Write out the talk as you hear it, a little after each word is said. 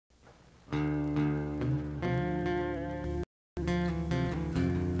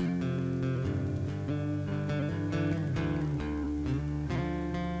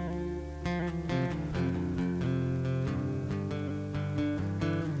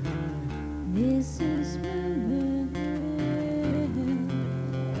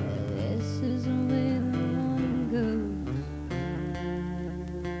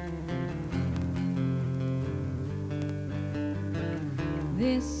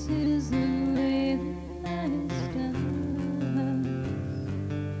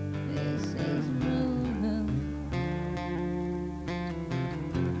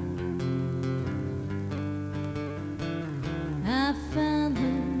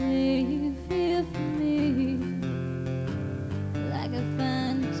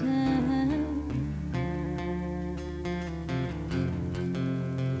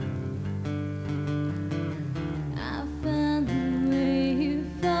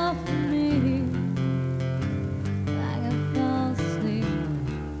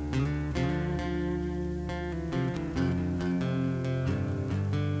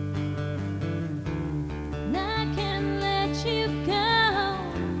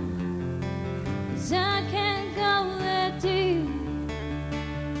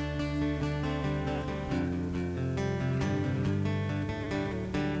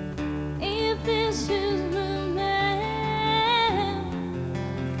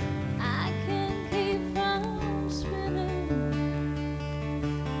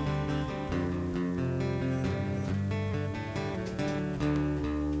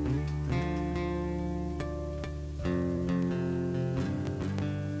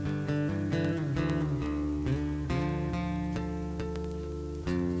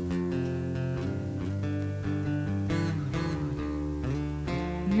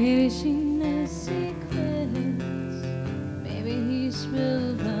Maybe she knows secrets. Maybe he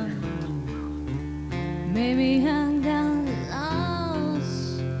spilled them. Maybe I got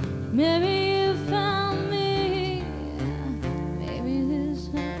lost. Maybe you found me. Maybe this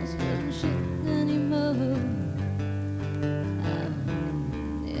house doesn't shit anymore. I've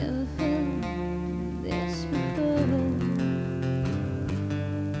never felt this before.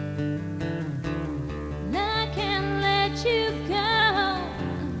 And I can't let you go,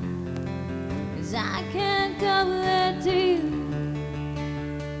 'cause I can't go that deep.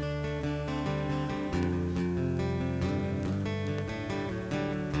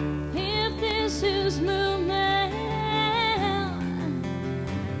 If this is movement,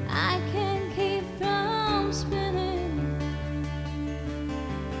 I can't keep from spinning.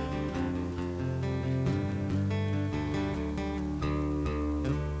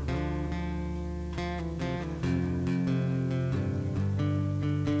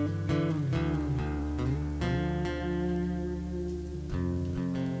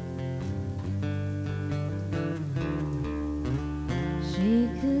 She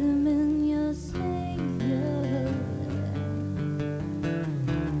could have been your savior.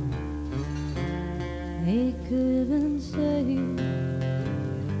 He could have been saved.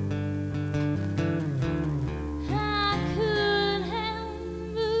 I could have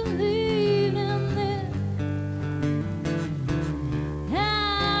believed in this.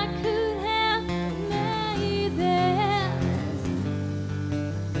 I could have made this.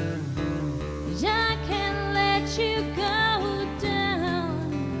 'Cause I can't let you go down,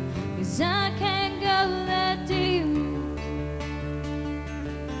 'cause I can't go that deep.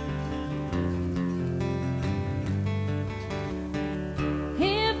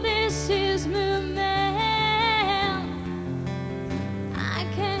 If this is moving,